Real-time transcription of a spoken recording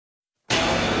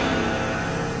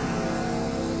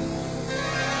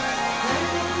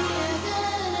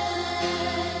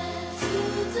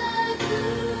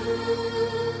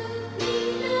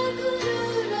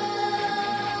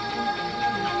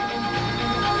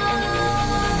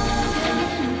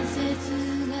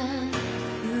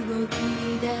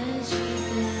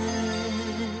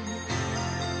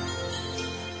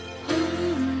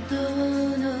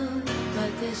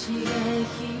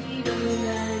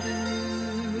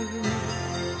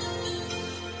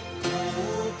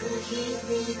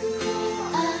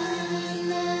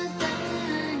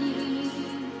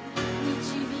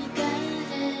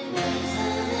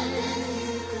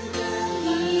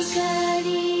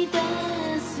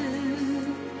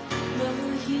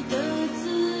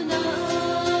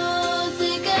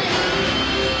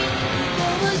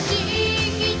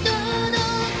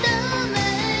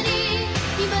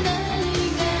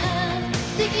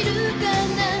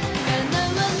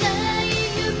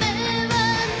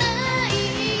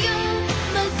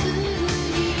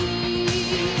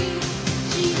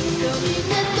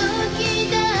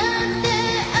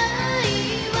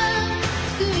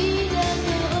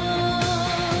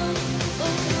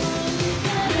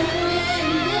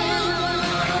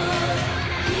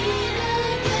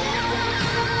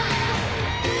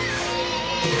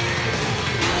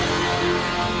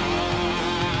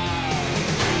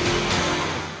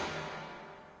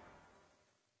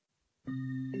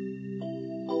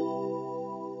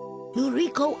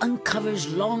Noriko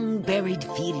uncovers long-buried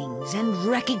feelings and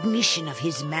recognition of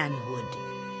his manhood.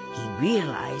 He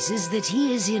realizes that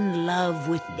he is in love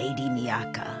with Lady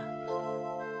Miyaka.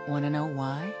 Want to know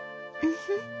why?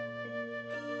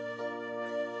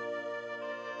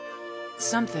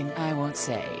 Something I won't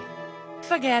say.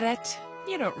 Forget it.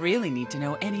 You don't really need to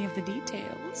know any of the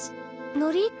details.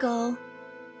 Noriko.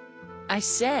 I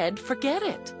said forget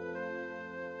it.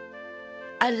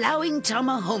 Allowing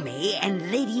Tamahome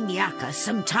and Lady Miyaka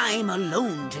some time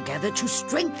alone together to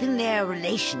strengthen their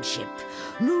relationship,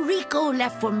 Noriko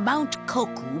left for Mount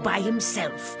Koku by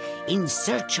himself in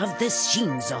search of the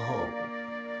Shinzo-ho.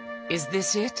 Is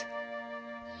this it?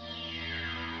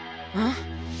 Huh?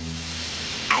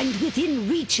 And within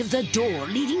reach of the door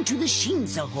leading to the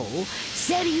Shinzo-ho,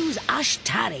 Seryu's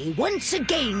𝙁𝙪𝙨𝙝𝙞𝙞 once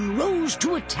again rose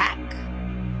to attack.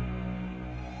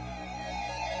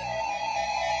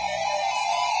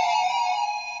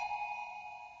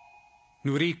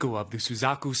 Noriko of the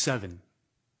Suzaku Seven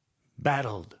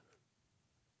battled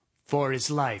for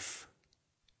his life.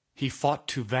 He fought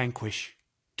to vanquish,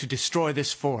 to destroy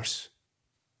this force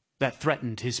that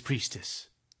threatened his priestess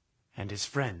and his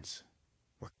friends.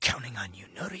 We're counting on you,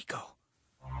 Noriko.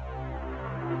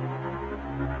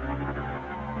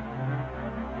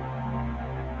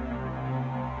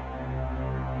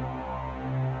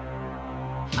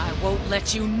 I won't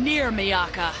let you near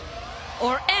Miyaka,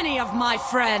 or any of my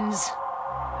friends.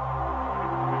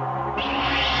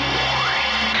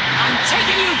 I'm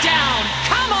taking you down!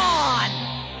 Come on!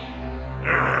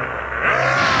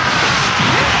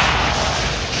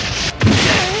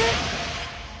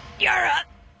 You're a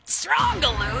strong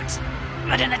𝙁𝙪𝙪𝙜𝙞,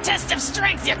 but in a test of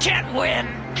strength you can't win.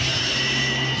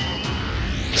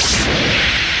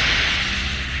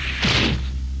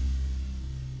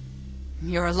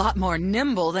 You're a lot more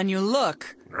nimble than you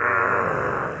look.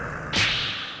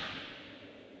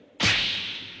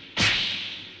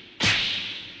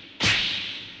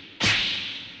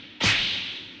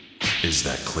 Is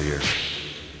that clear?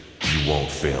 You won't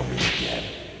fail me again.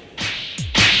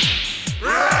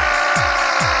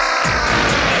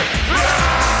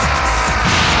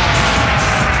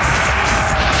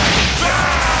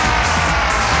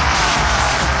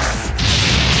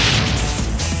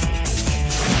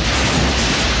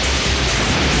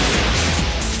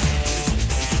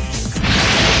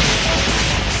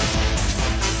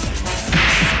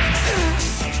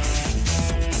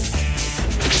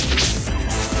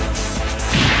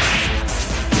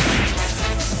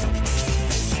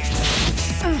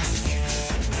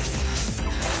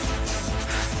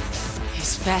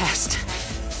 Fast.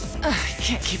 I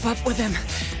can't keep up with him.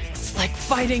 It's like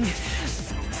fighting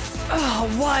a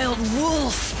wild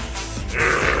wolf.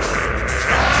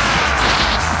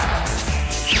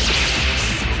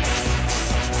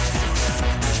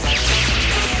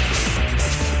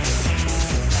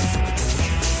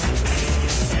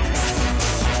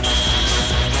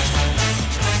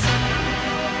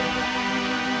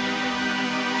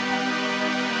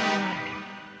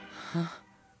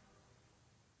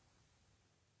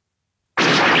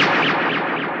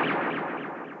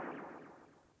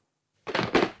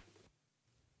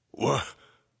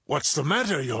 What's the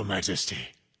matter, Your Majesty?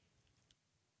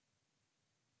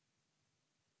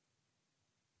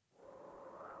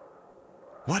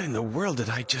 What in the world did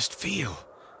I just feel?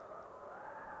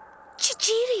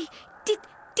 Chijiri,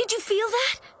 did you feel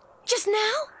that? Just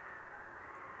now?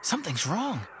 Something's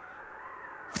wrong.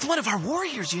 With one of our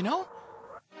warriors, you know?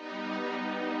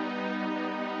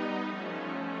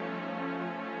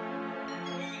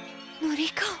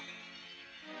 Noriko.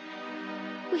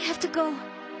 We have to go.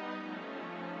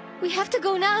 We have to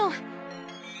go now.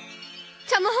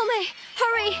 Tamahome,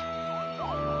 hurry!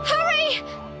 Hurry!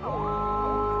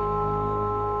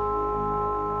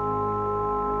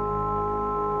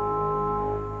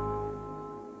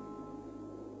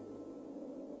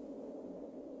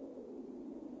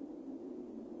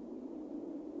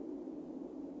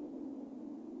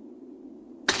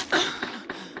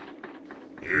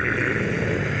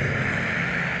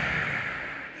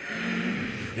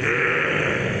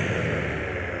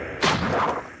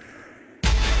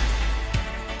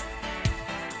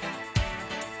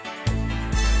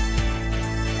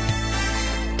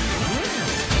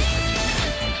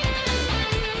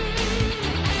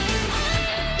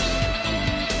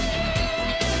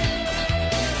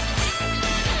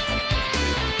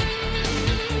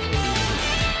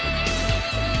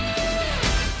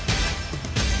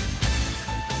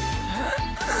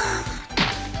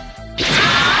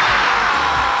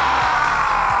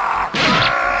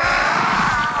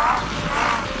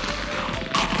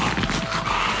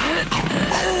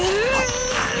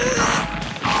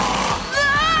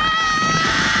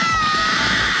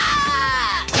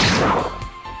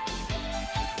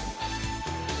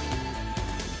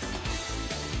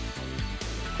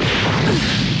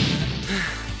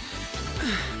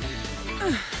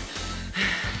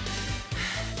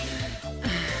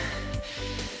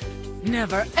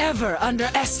 Never ever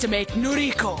underestimate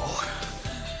Noriko.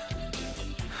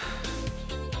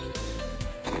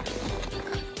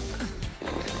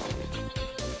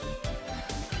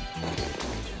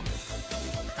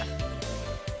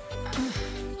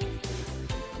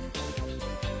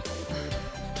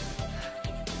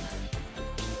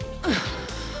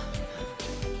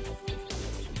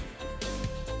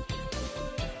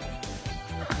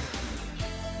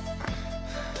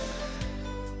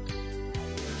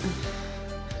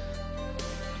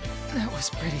 That was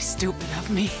pretty stupid of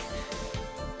me.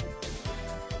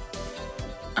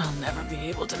 I'll never be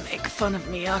able to make fun of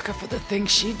Miyaka for the things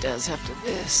she does after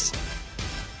this.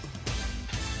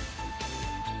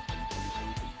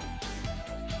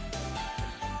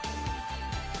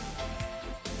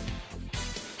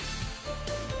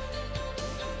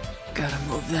 Gotta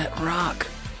move that rock.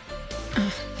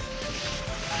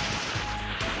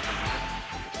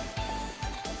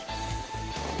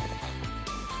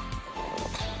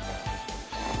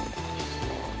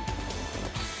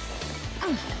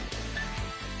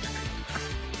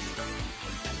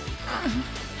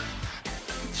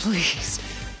 Please,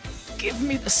 give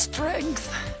me the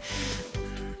strength.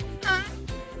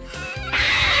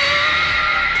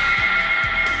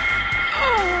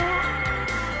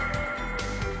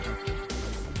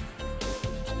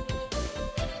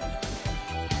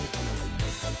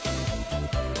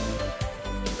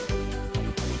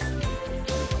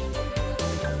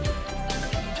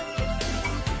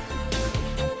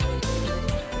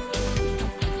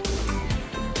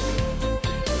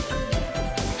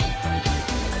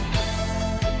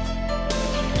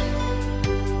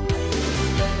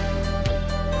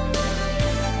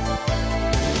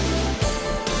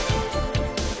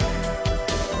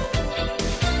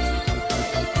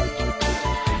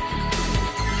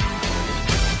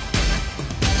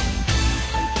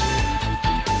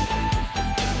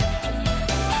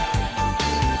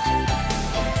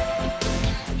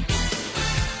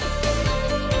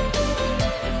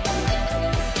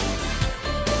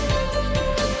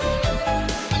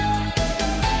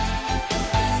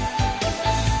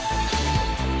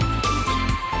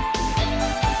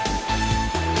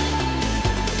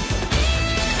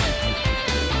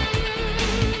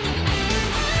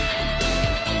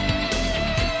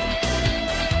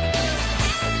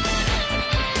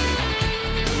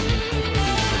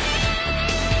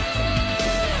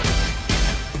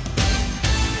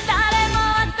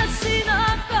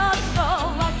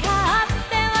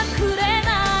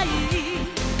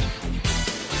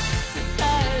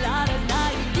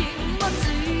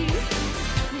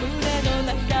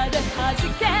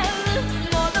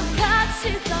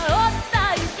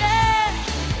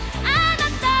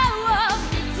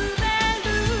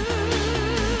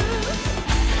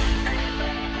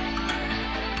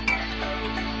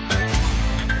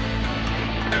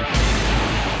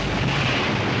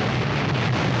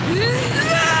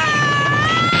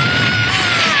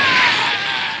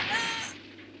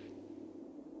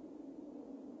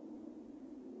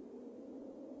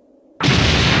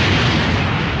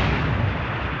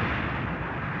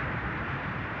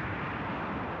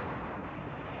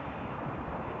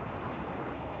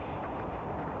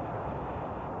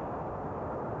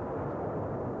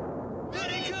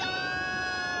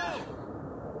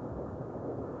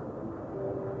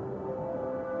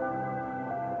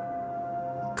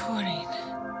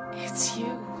 It's you.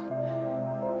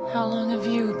 How long have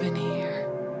you been here?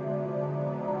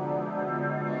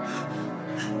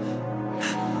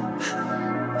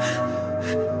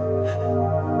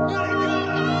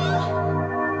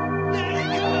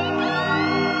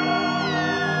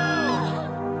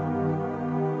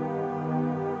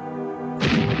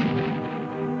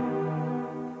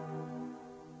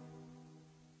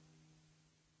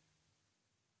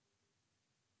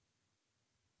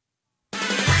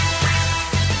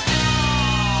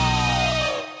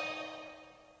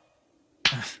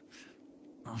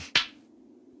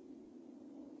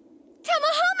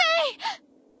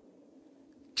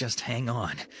 Just hang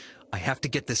on. I have to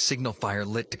get this signal fire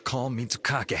lit to call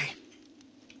Mitsukake.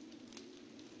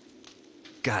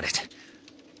 Got it.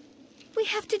 We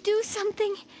have to do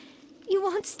something. You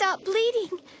won't stop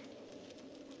bleeding.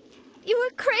 You were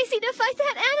crazy to fight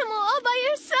that animal all by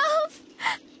yourself.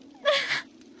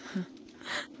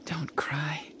 Don't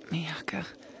cry, Miyaka.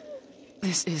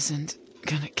 This isn't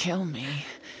gonna kill me.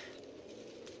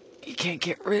 You can't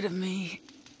get rid of me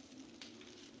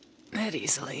that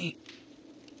easily.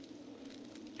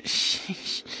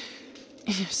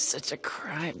 You're such a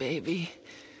crybaby.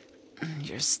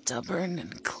 You're stubborn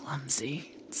and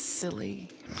clumsy, silly,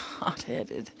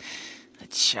 hot-headed, a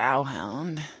chow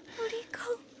hound.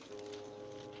 Noriko.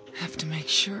 Have to make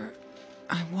sure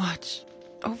I watch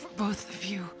over both of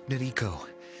you. Noriko,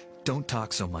 don't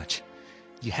talk so much.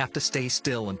 You have to stay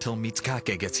still until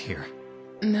𝙁𝙁𝙨𝙝𝙞 gets here.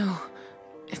 No,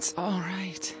 it's all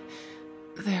right.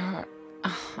 There are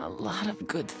a lot of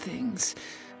good things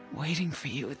waiting for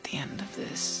you at the end of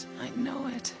this. I know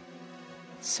it.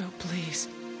 So please,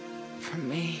 for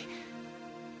me,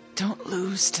 don't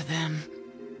lose to them,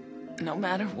 no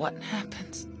matter what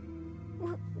happens.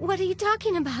 What are you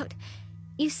talking about?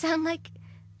 You sound like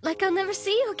I'll never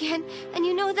see you again, and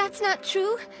you know that's not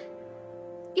true.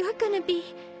 You're gonna be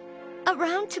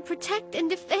around to protect and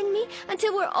defend me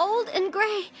until we're old and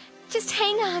gray. Just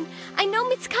hang on. I know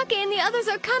𝙁𝙁𝙨𝙝 and the others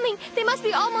are coming. They must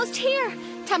be almost here.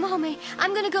 Tamahome,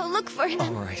 I'm gonna go look for him.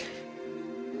 All right.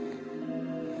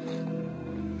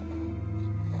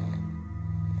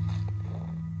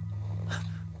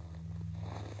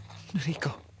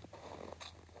 Noriko.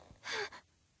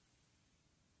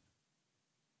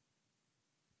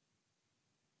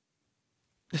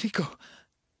 Noriko.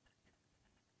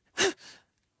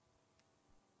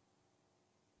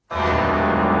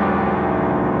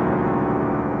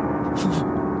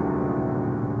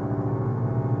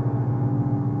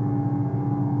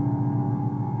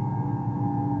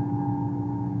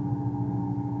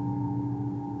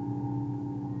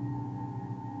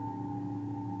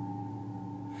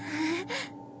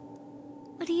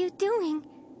 What are you doing?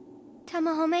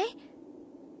 Tamahome?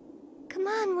 Come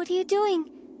on, what are you doing?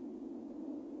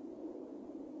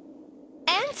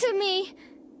 Answer me!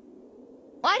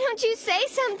 Why don't you say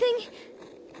something?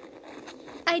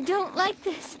 I don't like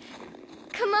this.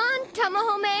 Come on,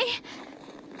 Tamahome!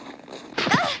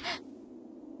 Ah!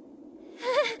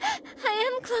 I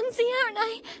am clumsy, aren't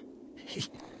I?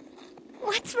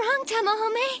 What's wrong,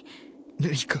 Tamahome?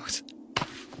 Noriko's.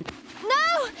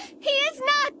 No! He is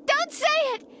not! Don't say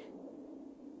it!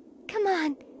 Come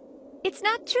on. It's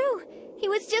not true. He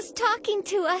was just talking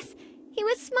to us. He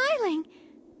was smiling.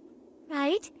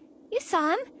 Right? You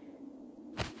saw him?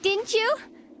 Didn't you?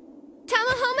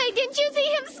 Tamahome, didn't you see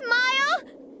him smile?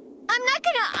 I'm not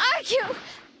gonna argue.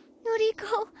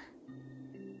 Noriko.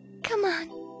 Come on.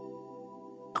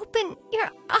 Open your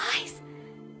eyes.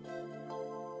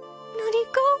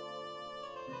 Noriko.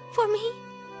 For me.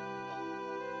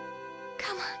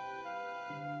 Come on.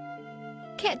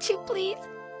 Can't you please?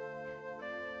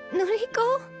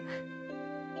 Noriko?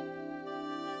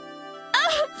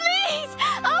 Oh, please!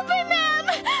 Open them!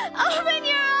 Open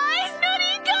your eyes,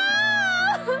 Noriko!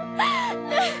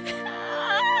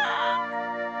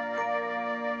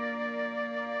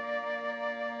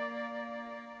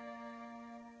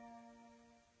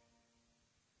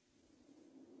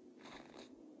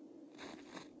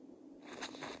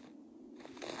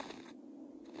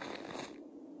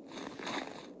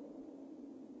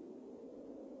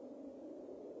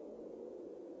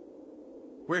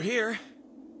 We're here.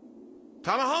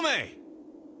 Tamahome!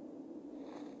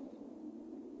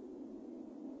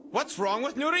 What's wrong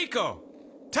with Noriko?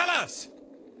 Tell us!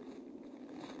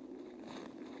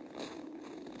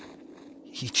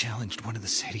 He challenged one of the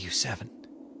Seiryu-7.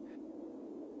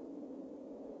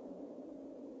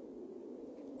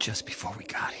 Just before we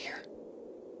got here.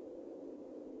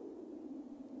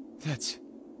 That's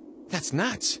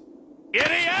nuts.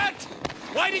 Idiot!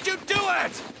 Why did you do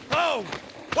it? Oh!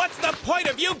 What's the point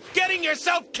of you getting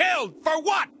yourself killed? For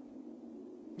what?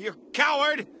 You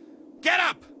coward! Get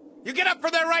up! You get up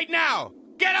for there right now!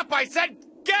 Get up, I said!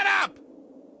 Get up!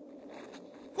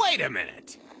 Wait a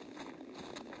minute.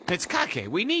 𝙁𝙁𝙨𝙝𝙗,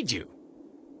 we need you.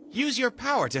 Use your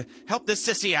power to help this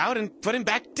sissy out and put him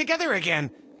back together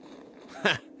again.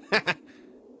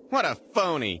 What a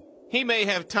phony. He may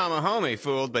have Tamahome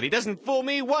fooled, but he doesn't fool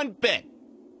me one bit.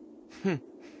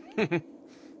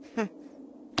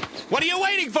 What are you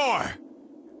waiting for?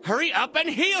 Hurry up and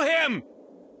heal him!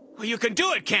 Well, you can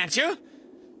do it, can't you?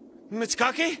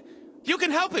 𝙁𝙁𝙨𝙝, you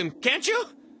can help him, can't you?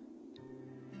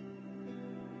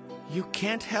 You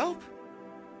can't help?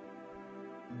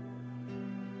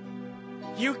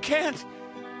 You can't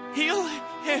heal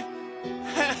him?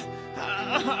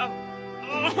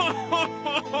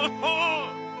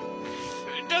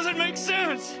 It doesn't make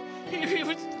sense. He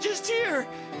was just here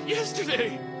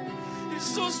yesterday. He's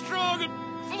so strong and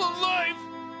full of life.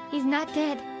 He's not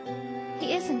dead.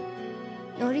 He isn't.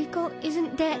 Noriko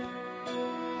isn't dead.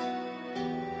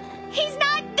 He's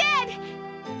not dead!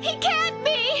 He can't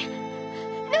be!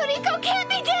 Noriko can't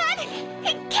be dead!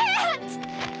 He can't!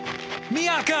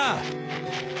 Miyaka!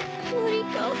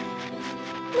 Noriko.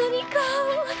 Noriko.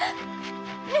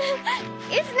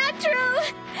 It's not true!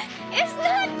 It's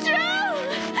not true!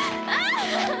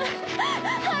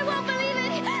 I won't believe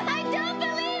it! I don't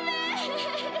believe it!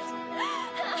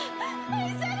 I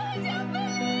said I don't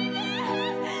believe it!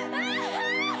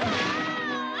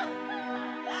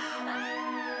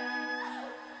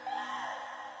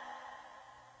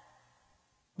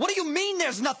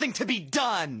 nothing to be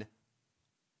done!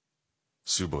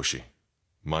 Tsuboshi,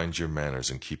 mind your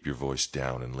manners and keep your voice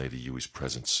down in Lady Yui's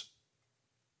presence.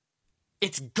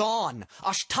 It's gone!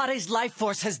 𝙁𝙪𝙨𝙝𝙞𝙜's life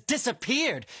force has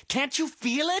disappeared! Can't you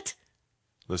feel it?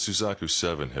 The Suzaku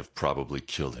Seven have probably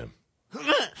killed him.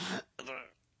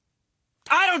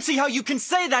 I don't see how you can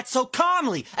say that so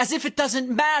calmly, as if it doesn't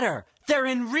matter. They're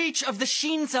in reach of the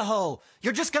𝙤𝙤𝙤𝙤.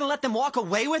 You're just gonna let them walk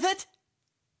away with it?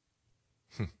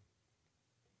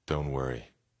 Don't worry.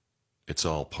 It's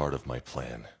all part of my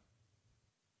plan.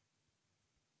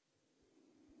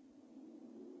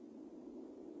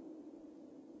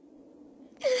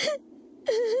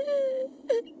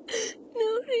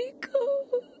 Noriko.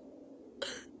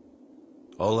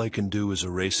 All I can do is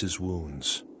erase his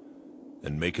wounds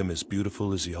and make him as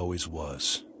beautiful as he always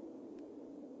was.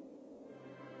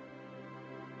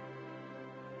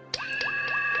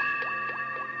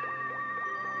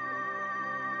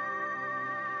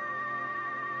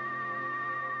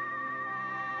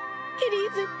 It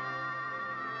even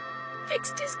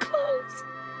fixed his clothes.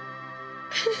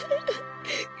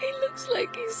 He looks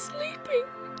like he's sleeping.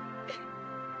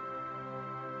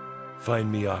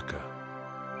 Find Miyaka.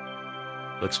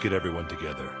 Let's get everyone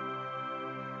together.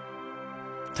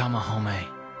 Tamahome.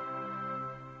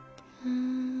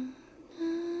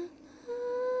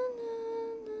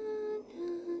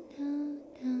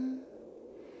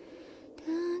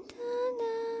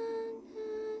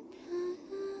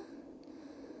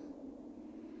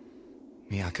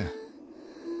 Miyaka,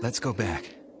 let's go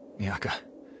back. Miyaka.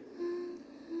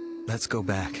 Let's go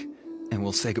back, and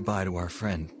we'll say goodbye to our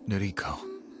friend, Noriko.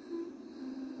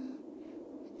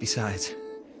 Besides,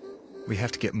 we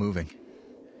have to get moving.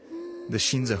 The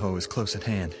𝙤𝙤𝙤𝙤 is close at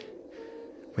hand.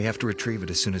 We have to retrieve it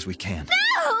as soon as we can.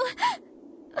 No!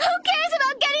 Who cares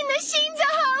about getting the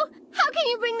𝙤𝙤𝙤𝙤? How can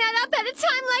you bring that up at a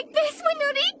time like this when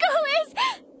Noriko is...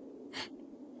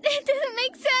 It doesn't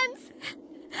make sense.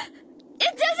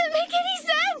 It doesn't make any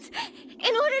sense!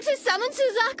 In order to summon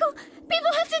Suzaku,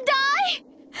 people have to die!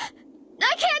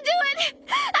 I can't do it!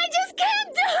 I just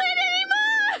can't do it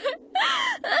anymore!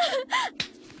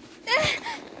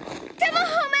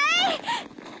 Tamahome!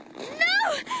 No!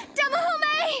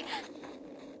 Tamahome!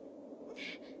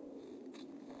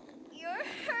 You're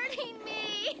hurting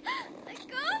me! Let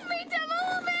go of me,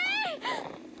 Tamahome!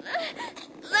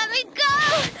 Let me go!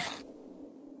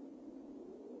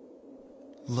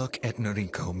 Look at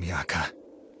Noriko, Miyaka.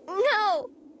 No!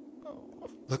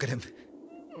 Look at him.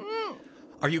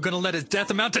 Are you gonna let his death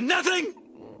amount to nothing?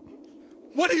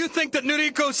 What do you think that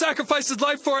Noriko sacrificed his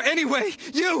life for anyway?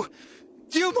 You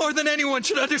more than anyone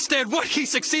should understand what he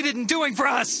succeeded in doing for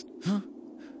us! Huh?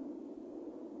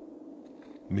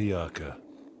 Miyaka.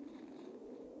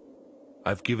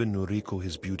 I've given Noriko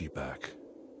his beauty back.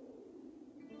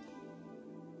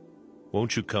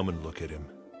 Won't you come and look at him?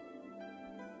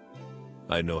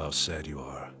 I know how sad you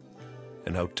are,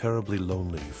 and how terribly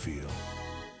lonely you feel.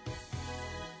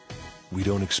 We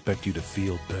don't expect you to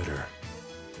feel better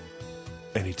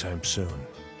anytime soon.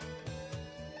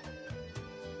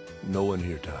 No one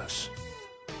here does,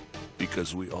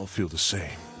 because we all feel the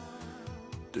same.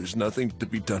 There's nothing to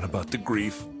be done about the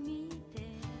grief.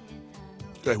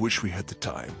 I wish we had the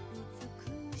time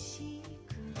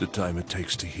it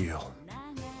takes to heal.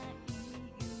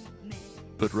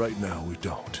 But right now we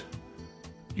don't.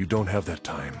 You don't have that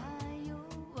time.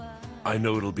 I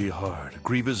know it'll be hard.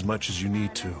 Grieve as much as you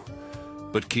need to,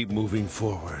 but keep moving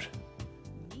forward.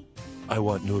 I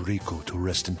want Noriko to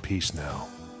rest in peace now.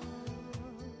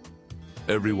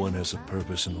 Everyone has a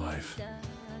purpose in life.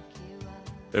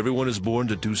 Everyone is born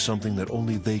to do something that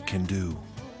only they can do.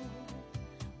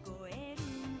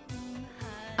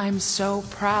 I'm so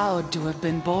proud to have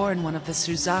been born one of the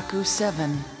Suzaku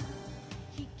Seven.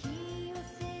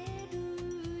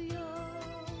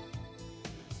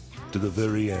 To the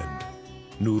very end,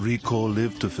 Noriko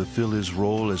lived to fulfill his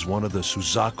role as one of the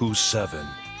Suzaku Seven.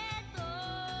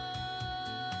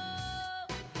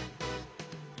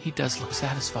 He does look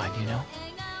satisfied, you know.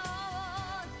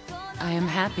 I am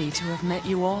happy to have met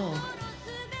you all.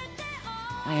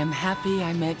 I am happy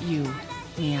I met you,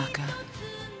 Miyaka.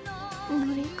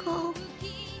 Noriko.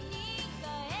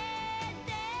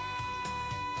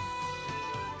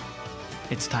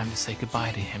 It's time to say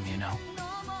goodbye to him, you know.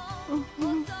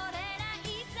 Mm-hmm.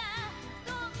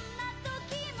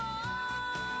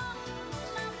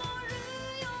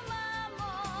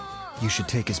 You should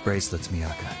take his bracelets,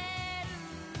 Miyaka.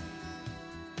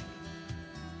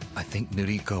 I think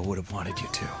Noriko would have wanted you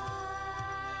to.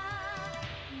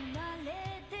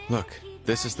 Look,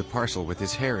 this is the parcel with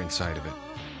his hair inside of it.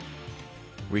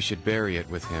 We should bury it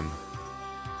with him.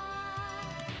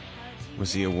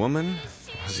 Was he a woman?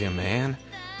 Was he a man?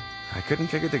 I couldn't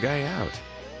figure the guy out.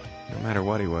 No matter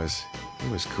what he was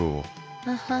cool.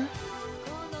 Uh-huh.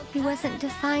 He wasn't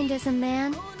defined as a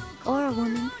man or a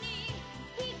woman.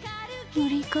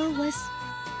 Noriko was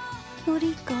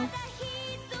Noriko.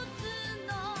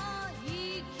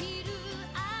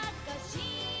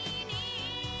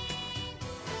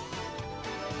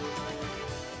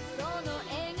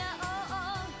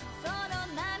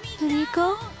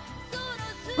 Noriko,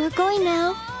 we're going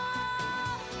now.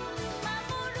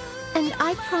 And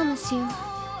I promise you,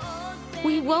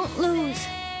 we won't lose.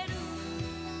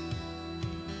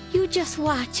 You just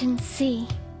watch and see.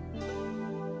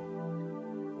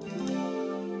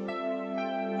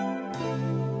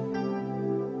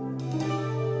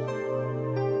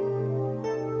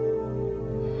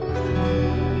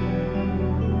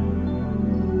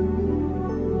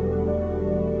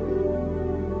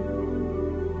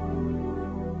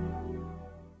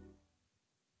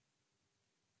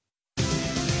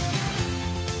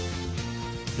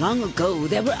 Long ago,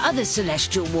 there were other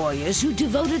celestial warriors who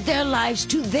devoted their lives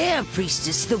to their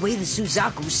priestess the way the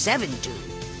𝙁𝙪𝙪𝙜𝙞 do.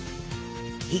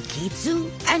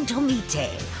 Hikitsu and Tomite,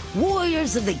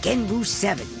 warriors of the Genbu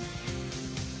 7.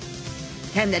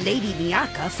 Can the Lady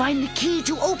Miyaka find the key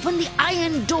to open the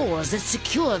iron doors that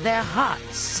secure their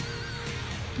hearts?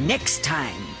 Next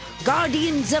time,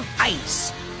 Guardians of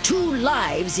Ice, 2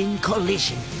 lives in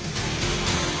collision.